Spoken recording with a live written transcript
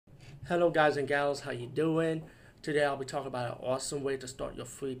Hello guys and gals, how you doing? Today I'll be talking about an awesome way to start your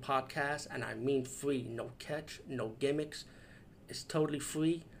free podcast, and I mean free, no catch, no gimmicks. It's totally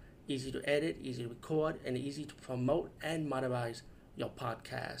free, easy to edit, easy to record, and easy to promote and monetize your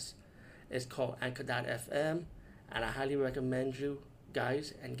podcast. It's called Anchor.fm, and I highly recommend you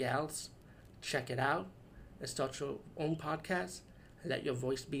guys and gals check it out and start your own podcast and let your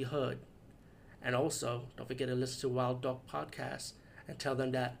voice be heard. And also, don't forget to listen to Wild Dog Podcast and tell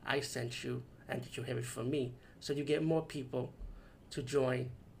them that I sent you and that you hear it from me. So you get more people to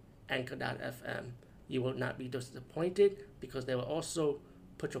join Anchor.fm. You will not be disappointed because they will also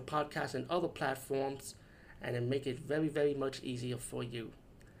put your podcast in other platforms and then make it very, very much easier for you.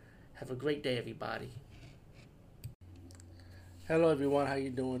 Have a great day, everybody. Hello, everyone. How you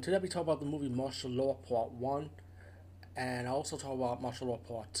doing? Today we talk about the movie Martial Law Part 1. And I also talk about Martial Law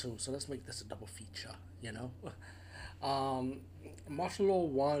Part 2. So let's make this a double feature, you know? Martial Law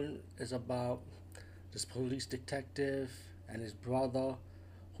 1 is about this police detective and his brother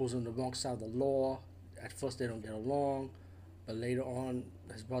who's on the wrong side of the law. At first they don't get along, but later on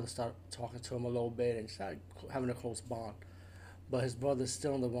his brother started talking to him a little bit and started having a close bond. But his brother's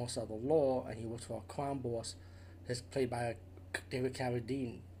still on the wrong side of the law, and he works for a crime boss that's played by David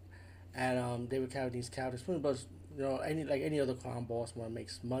Carradine. And David Carradine's character is pretty much, any other crime boss want to make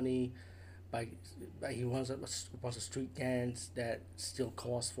money. He runs a bunch of street gangs that steal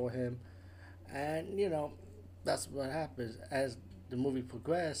cars for him, and that's what happens as the movie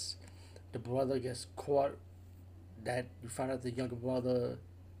progresses. The brother gets caught. That you find out the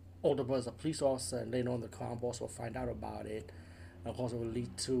older brother's a police officer, and later on the crime boss will find out about it. And of course, it will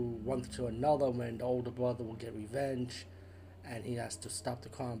lead to one to another when the older brother will get revenge, and he has to stop the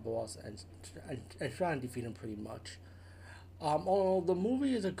crime boss and try and defeat him pretty much. Although the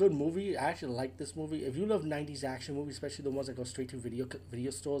movie is a good movie, I actually like this movie. If you love 90s action movies, especially the ones that go straight to video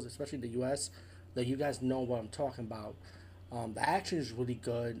stores, especially in the US, then you guys know what I'm talking about. The action is really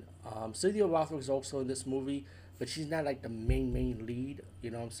good. Cynthia Rothrock is also in this movie, but she's not like the main lead, you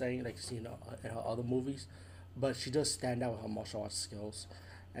know what I'm saying, like you see in her other movies. But she does stand out with her martial arts skills.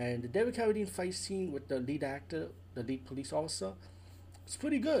 And the David Carradine fight scene with the lead actor, the lead police officer, it's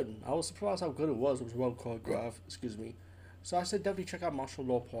pretty good. I was surprised how good it was. It was well choreographed, excuse me. So I said definitely check out Martial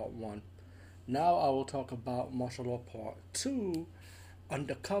Law Part 1. Now I will talk about Martial Law Part 2,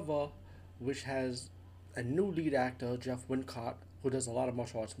 Undercover, which has a new lead actor, Jeff Wincott, who does a lot of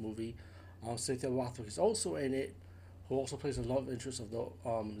martial arts movie. Cynthia Rothrock is also in it, who also plays a love interest of the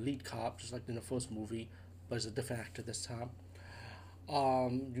lead cop, just like in the first movie, but is a different actor this time.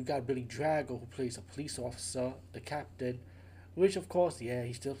 You got Billy Drago, who plays a police officer, the captain, which of course, yeah,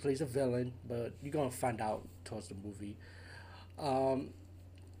 he still plays a villain, but you're gonna find out towards the movie.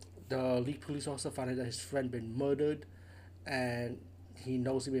 The lead police officer found out that his friend been murdered, and he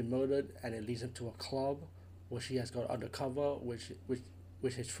knows he been murdered, and it leads him to a club where she has gone undercover, which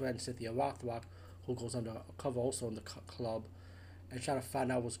his friend Cynthia Rothrock, who goes undercover also in the club, and trying to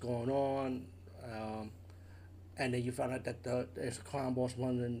find out what's going on. And then you find out that there's a crime boss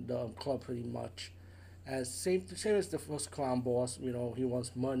running the club pretty much. As same as the first crime boss, he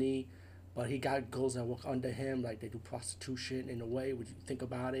wants money, but he got girls that work under him, like they do prostitution in a way, when you think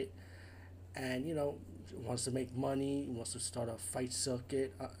about it. And, wants to make money, wants to start a fight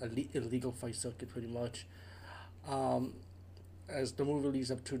circuit, illegal fight circuit pretty much. As the movie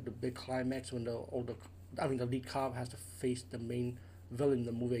leads up to the big climax when the lead cop has to face the main villain in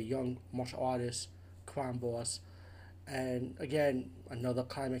the movie, a young martial artist, crime boss. And again, another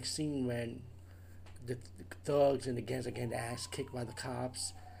climax scene when the thugs and the gangs are getting their ass kicked by the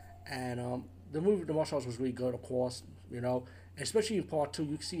cops. And the martial arts was really good, of course, especially in part 2.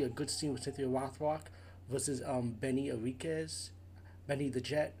 You see a good scene with Cynthia Rothrock versus Benny the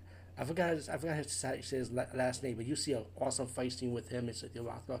Jet. I forgot his last name, but you see an awesome fight scene with him and Cynthia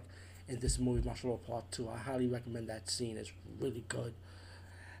Rothrock in this movie, Martial Law Part 2. I highly recommend that scene. It's really good.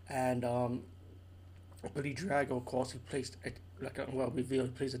 And Billy Drago, of course, he plays he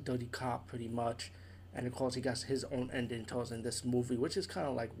plays a dirty cop pretty much. And of course, he got his own ending towards in this movie, which is kind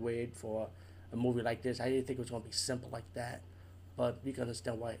of like weird for a movie like this. I didn't think it was going to be simple like that, but you can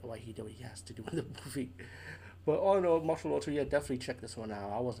understand why he did what he has to do in the movie. But all in all, Martial Law 2, yeah, definitely check this one out.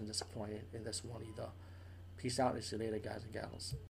 I wasn't disappointed in this one either. Peace out and see you later, guys and gals.